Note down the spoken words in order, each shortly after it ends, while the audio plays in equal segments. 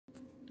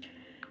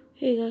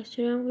Hey guys,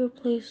 today I'm gonna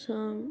play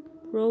some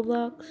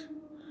Roblox.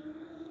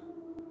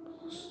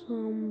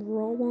 I'm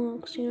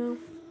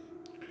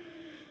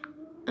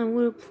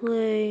gonna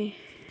play.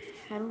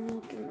 I don't know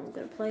what game I'm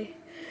gonna play.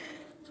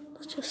 So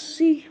let's just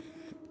see.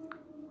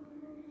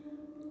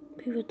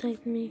 People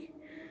type me.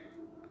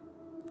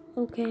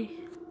 Okay.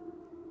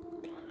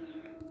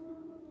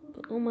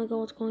 But oh my god,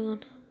 what's going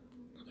on?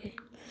 Okay.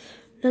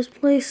 Let's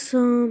play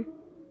some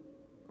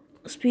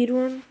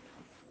Speedrun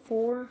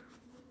 4.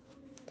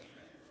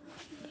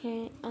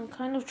 Okay, I'm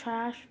kind of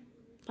trash,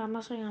 but I'm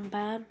not saying I'm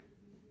bad.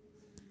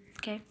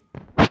 Okay.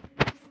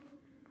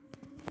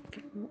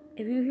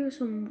 If you hear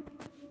some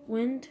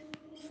wind,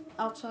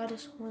 outside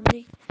is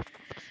windy.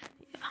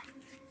 Yeah.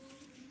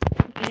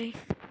 Okay.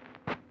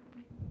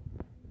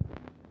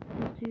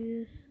 Let's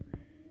do this.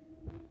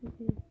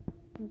 Okay,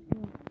 let's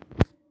go.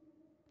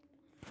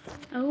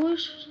 I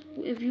wish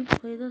if you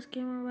play this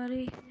game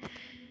already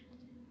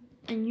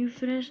and you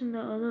finish in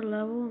the other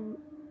level,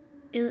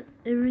 it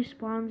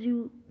respawns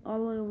you all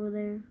the way over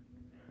there.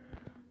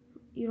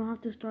 You don't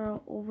have to start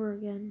all over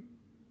again.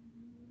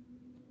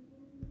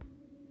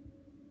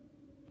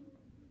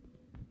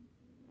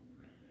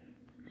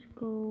 Let's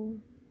go,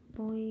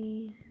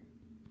 boys.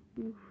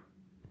 Oof.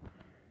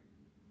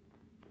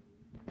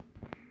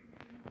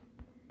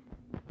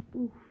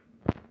 Oof.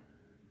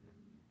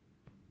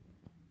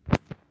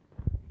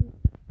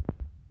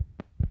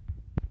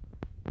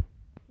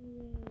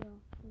 Yeah,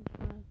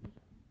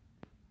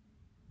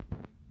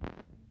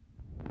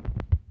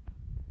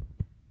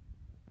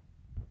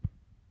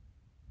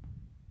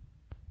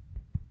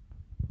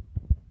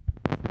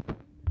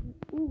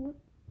 ooh, what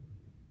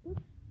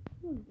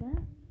was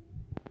that?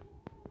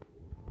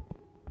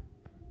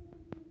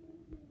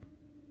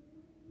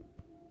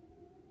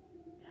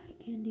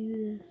 I can do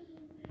this.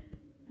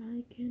 I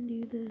can do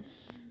this.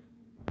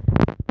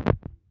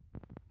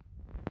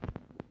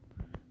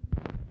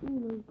 Ooh,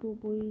 let's go,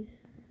 boys.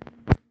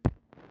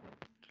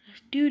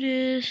 Let's do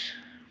this.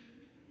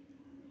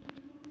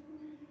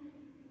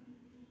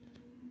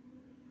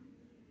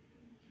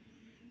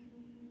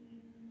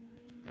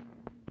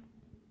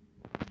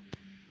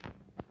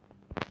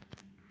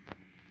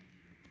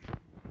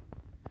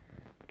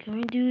 Can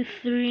we do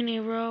 3 in a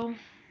row?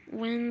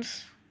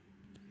 Wins.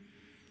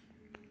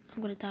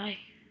 I'm gonna die.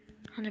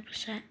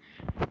 100%.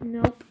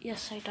 Nope.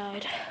 Yes, I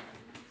died.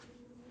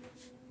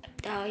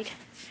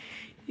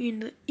 In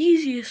the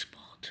easiest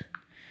spot.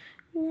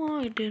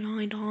 Why did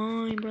I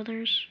die,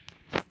 brothers?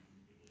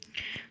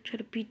 Try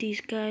to beat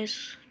these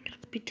guys. Try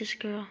to beat this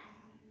girl.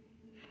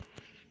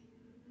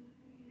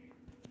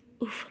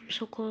 Oof, I'm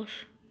so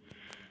close.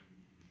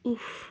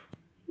 Oof.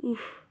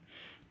 Oof.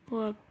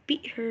 Well, I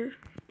beat her,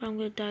 but I'm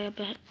gonna die, I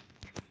bet.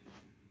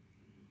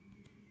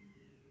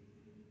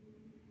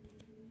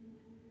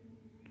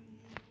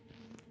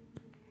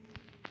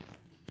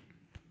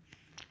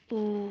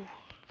 Ooh.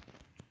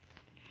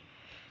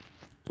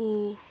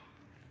 Ooh.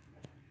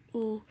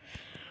 Ooh.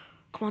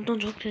 Come on, don't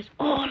joke this.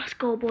 Oh, let's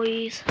go,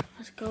 boys.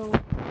 Let's go.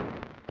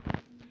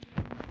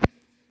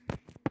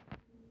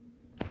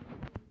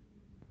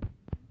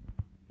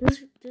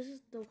 This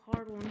is the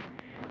hard one.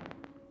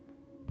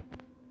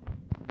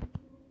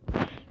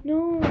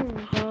 No.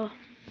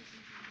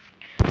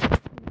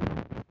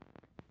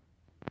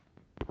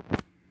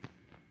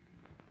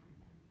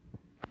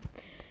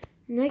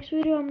 Next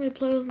video, I'm gonna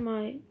play with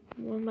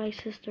my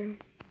sister,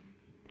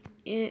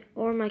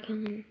 or my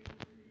cousin.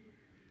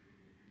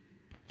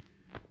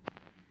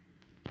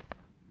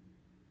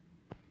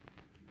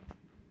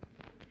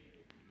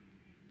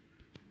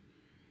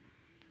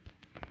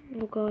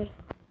 Oh god.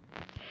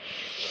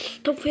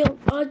 Don't fail.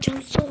 I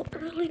jumped so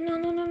early.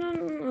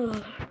 No.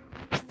 Ugh.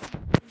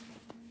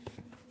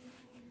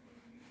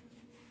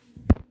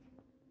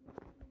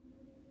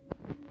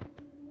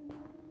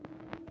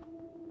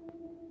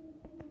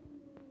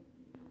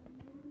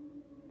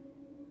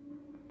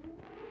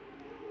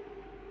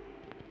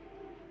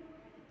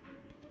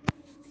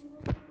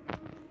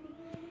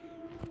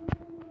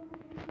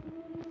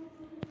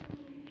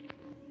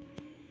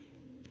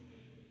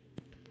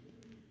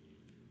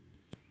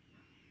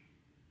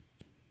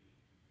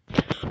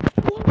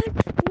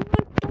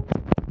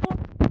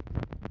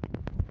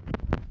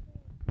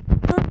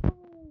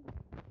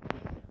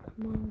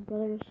 Come on,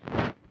 brothers.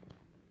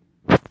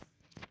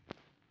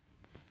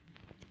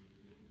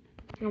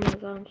 Oh my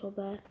god, I'm so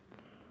bad.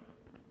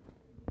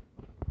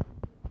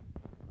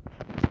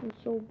 I'm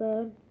so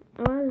bad.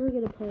 I'm actually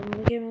gonna play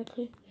another game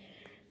actually.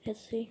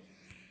 Let's see.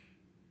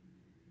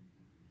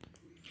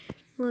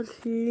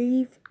 Let's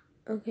leave.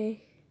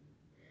 Okay.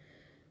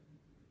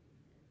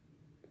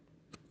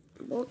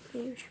 What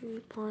game should we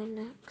play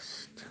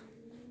next?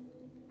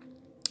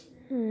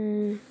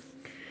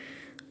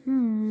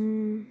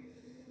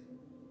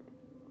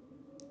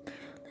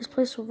 Let's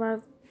play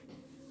survive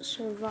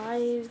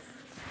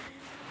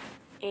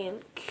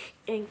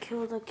and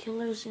kill the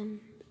killers in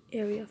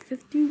Area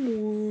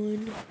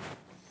 51.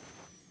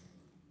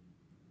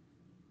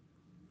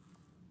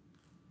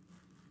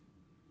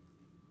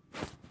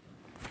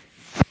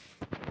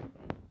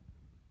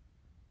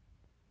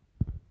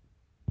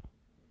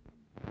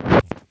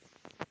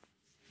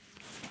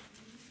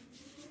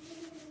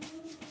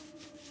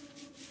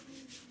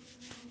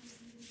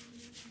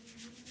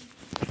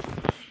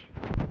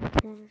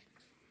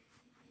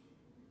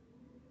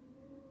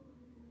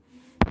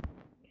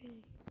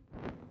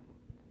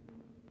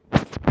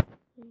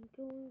 ain't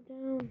going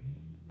down.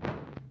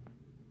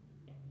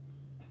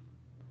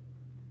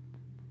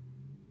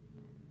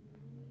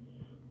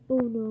 Oh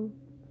no.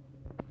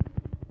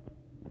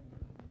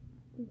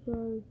 I'm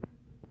sorry.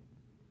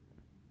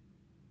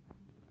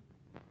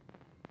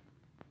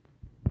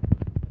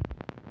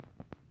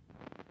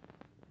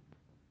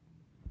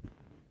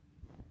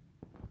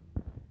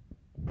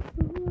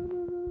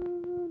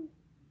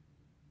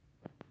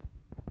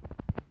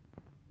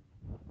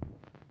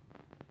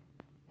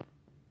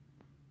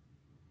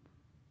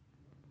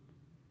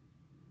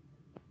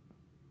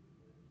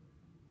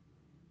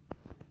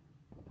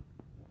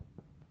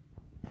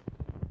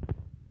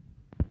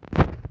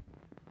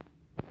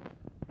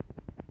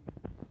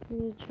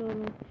 I'm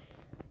trying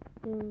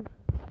to,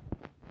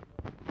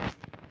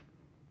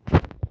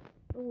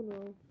 oh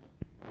no.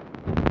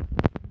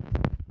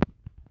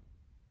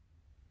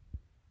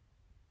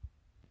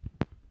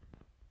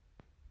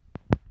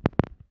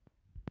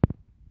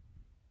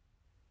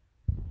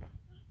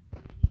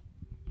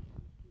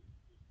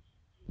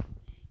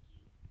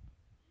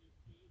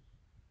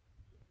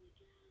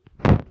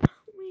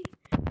 Help me.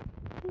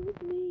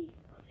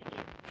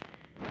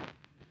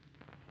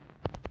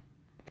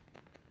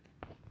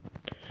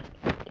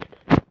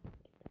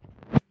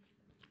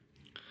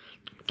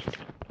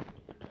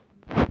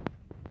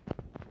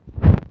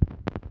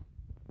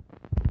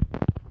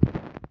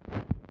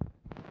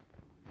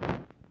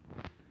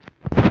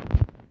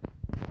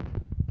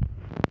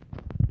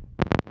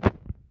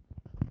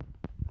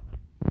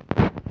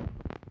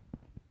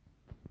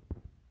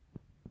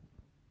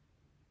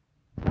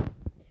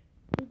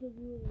 The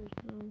viewers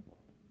now.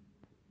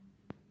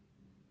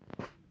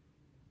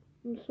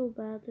 I'm so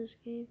bad at this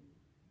game.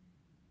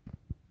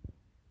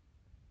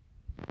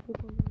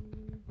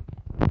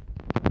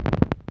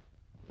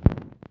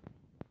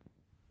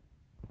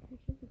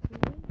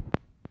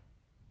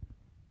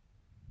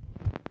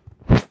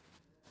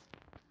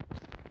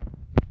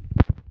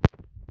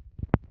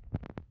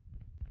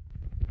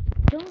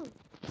 Done.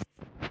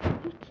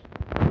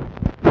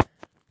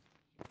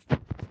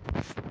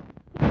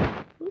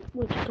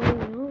 What's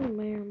going on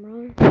there,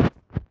 brother?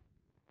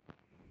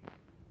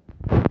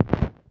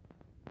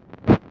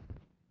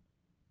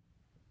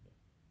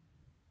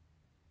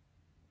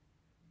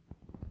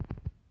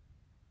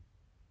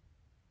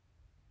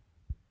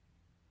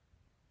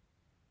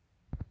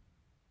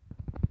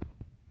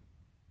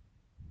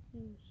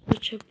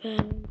 Such a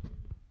bad.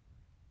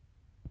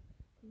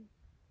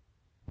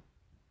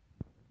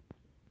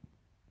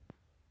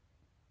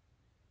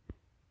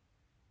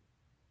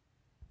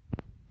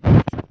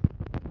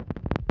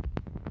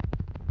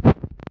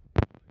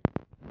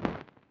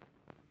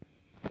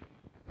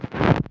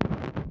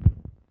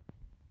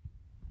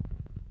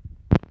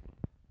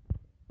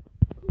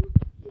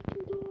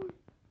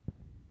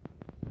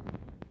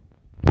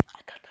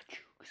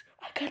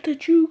 I got the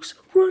jukes.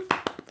 Run.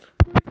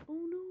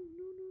 Oh no,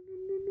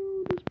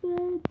 this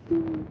bad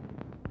thing.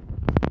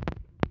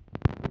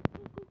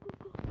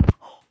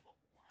 How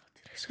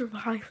did I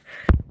survive?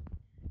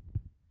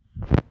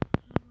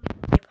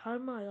 How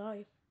did my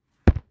life?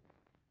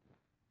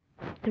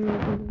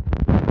 Another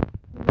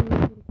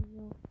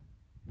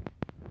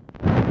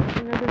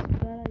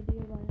bad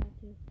idea if I had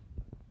to.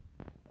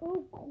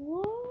 Oh,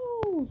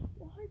 close!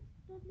 Why is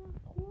that not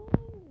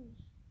close?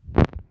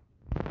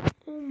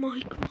 Oh my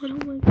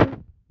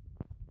god.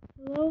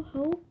 Hello,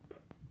 help?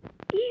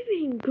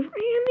 Even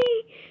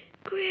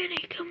Granny,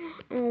 come on.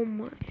 Oh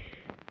my.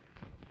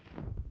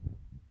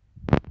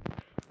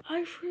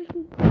 I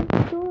freaking closed the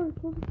door.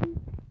 Oh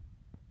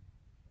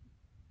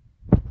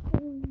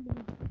my.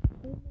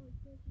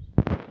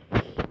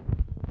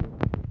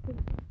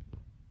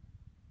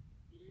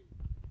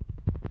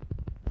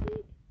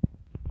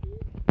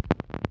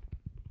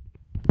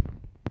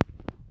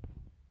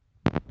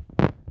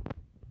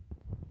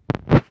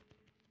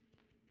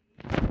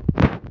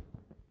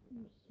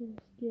 I'm so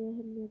scared. I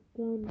have no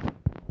gun.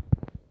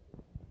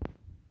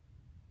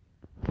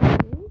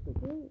 Where's the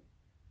gun?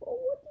 Oh,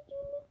 what did you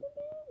let them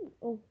in?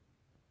 Oh.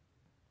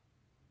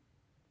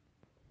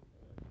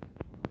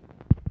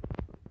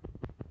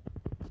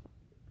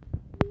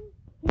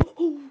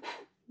 Oh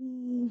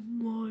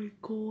my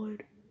god.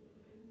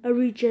 I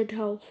regen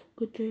health.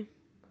 Good thing.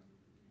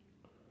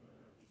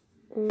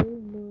 Oh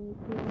my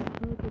god.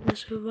 How did I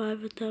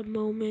survive at that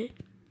moment?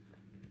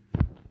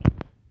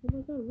 Oh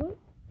my god, what?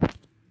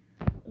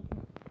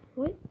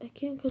 What? I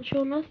can't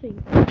control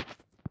nothing.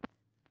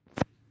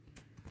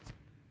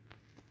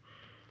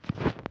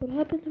 What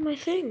happened to my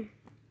thing?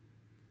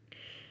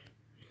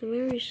 Let me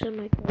reset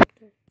my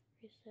character.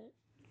 Reset.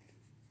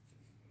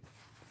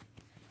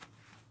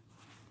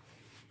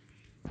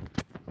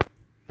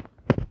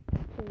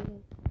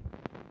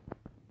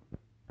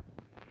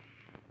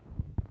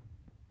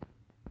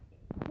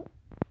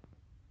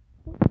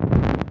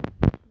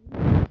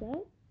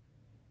 Reset?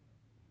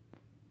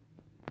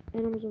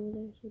 Animals over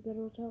there, so you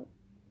better watch out.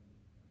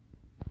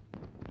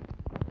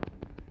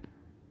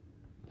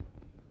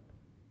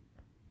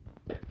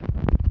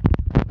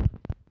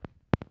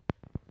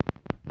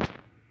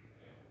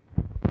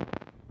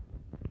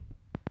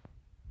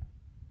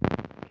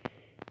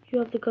 You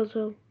have the gun,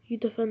 so you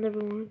defend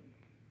everyone.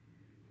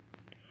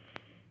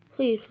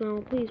 Please,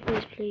 no, please,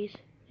 please, please.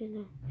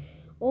 No.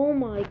 Oh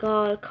my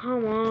god,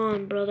 come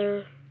on,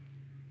 brother.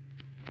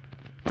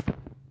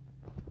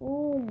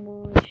 Oh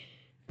my.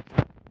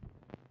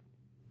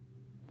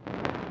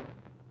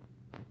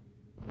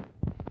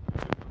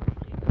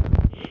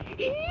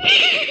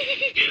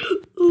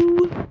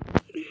 Oh.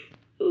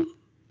 Oh.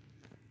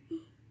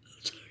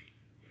 I'm sorry.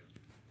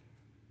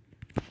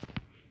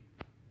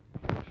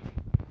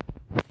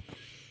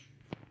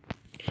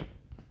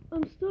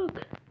 I'm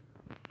stuck.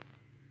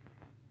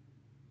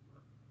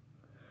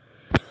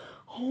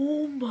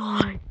 Oh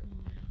my.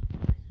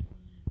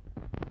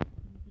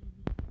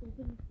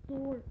 Open the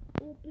door.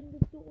 Open the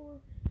door.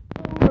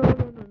 Oh no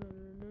no no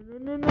no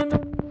no no no no no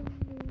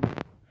no.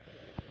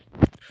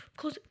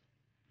 Close it.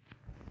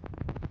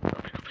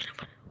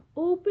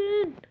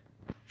 Open.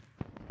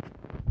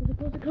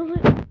 Close it. Close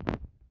it.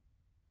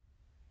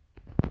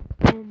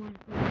 Oh my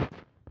god.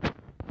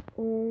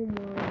 Oh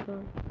my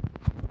god.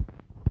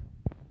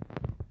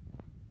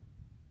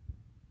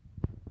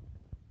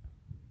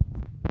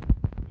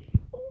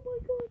 Oh my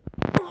god.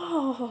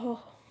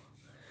 Oh.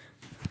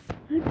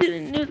 I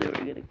didn't know they were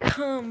gonna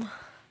come.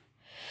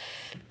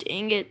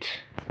 Dang it.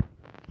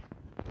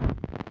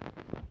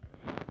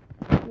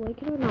 Why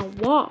can I not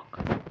walk?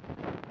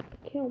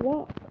 I can't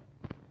walk.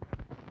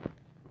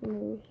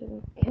 Oh, I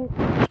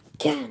can't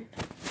again.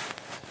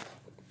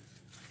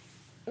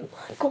 Oh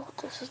my god,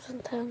 this is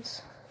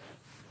intense.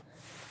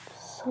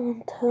 So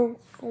intense.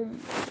 Oh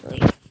my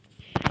god.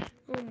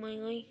 Oh my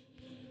god.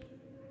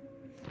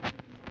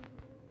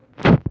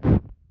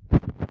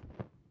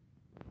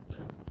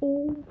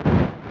 Oh,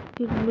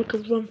 didn't make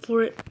us run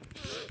for it.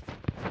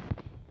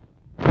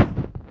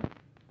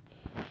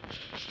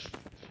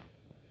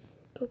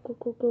 Go, go,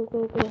 go, go,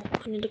 go, go.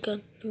 I need a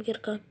gun. Let me get a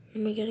gun.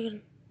 Let me get a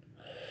gun.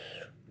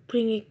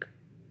 Bring it.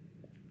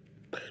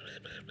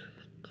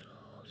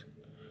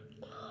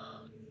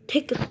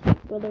 Take this,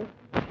 brother.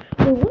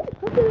 Wait, what?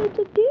 How did I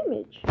take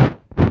damage?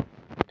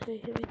 Did I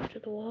hit me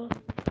through the wall?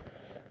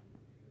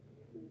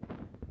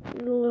 A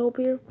little help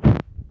here?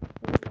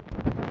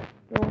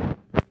 No.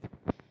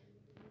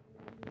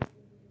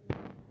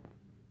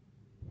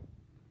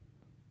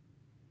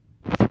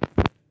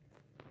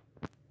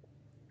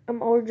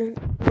 I'm urgent.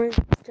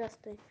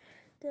 Adjusting.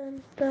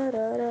 Dun, da,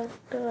 da, da,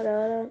 da, da,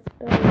 da,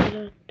 da,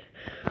 da.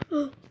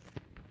 Oh.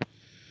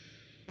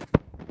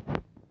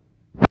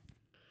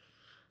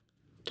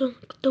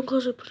 Don't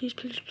close it, please,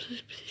 please,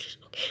 please, please.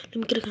 Okay, let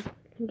me get a gun.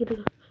 Let me get a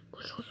gun.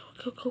 Quick, quick,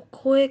 quick, quick,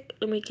 quick.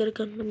 Let me get a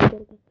gun. Let me get a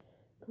gun.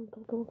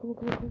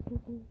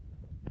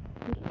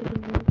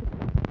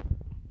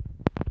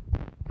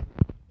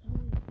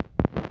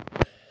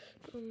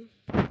 Come.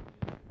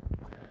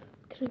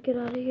 Can I get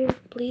out of here,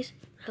 please?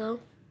 Hello?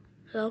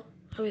 Hello?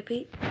 I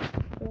repeat.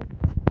 Hello?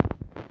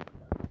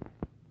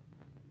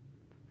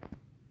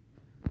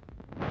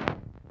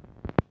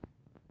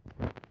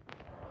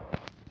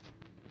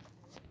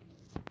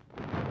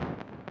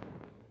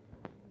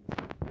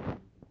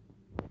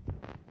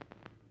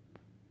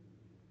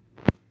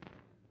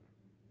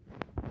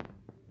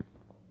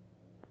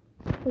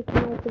 I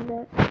can't open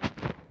that.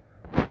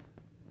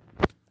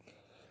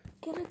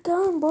 Get a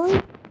gun,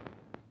 boy.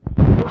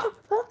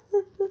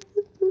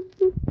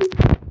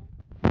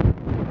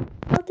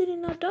 How did he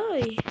not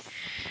die?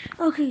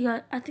 Okay,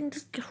 guys, I think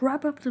this can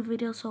wrap up the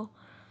video. So,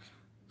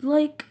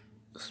 like,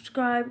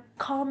 subscribe,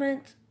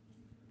 comment,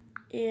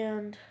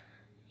 and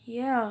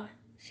yeah,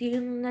 see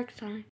you next time.